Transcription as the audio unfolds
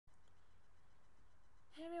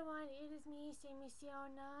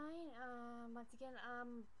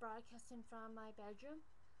I'm broadcasting from my bedroom,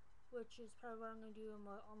 which is probably what I'm going to do in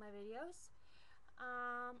all my videos.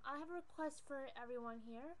 I have a request for everyone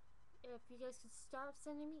here. If you guys could stop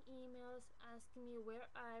sending me emails asking me where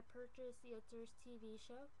I purchased the Utter's TV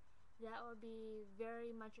show, that would be very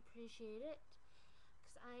much appreciated.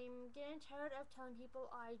 Because I'm getting tired of telling people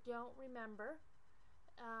I don't remember.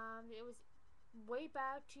 It was way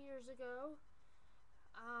back 2 years ago.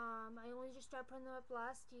 I only just started putting them up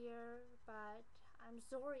last year, but I'm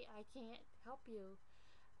sorry I can't help you.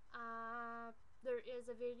 There is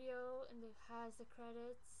a video and it has the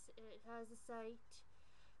credits, it has the site.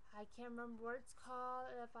 I can't remember what it's called.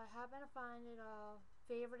 If I happen to find it, I'll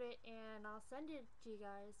favorite it and I'll send it to you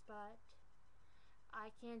guys, but I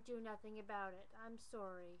can't do nothing about it. I'm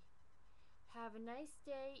sorry. Have a nice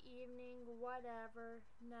day, evening, whatever,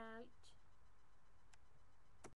 night.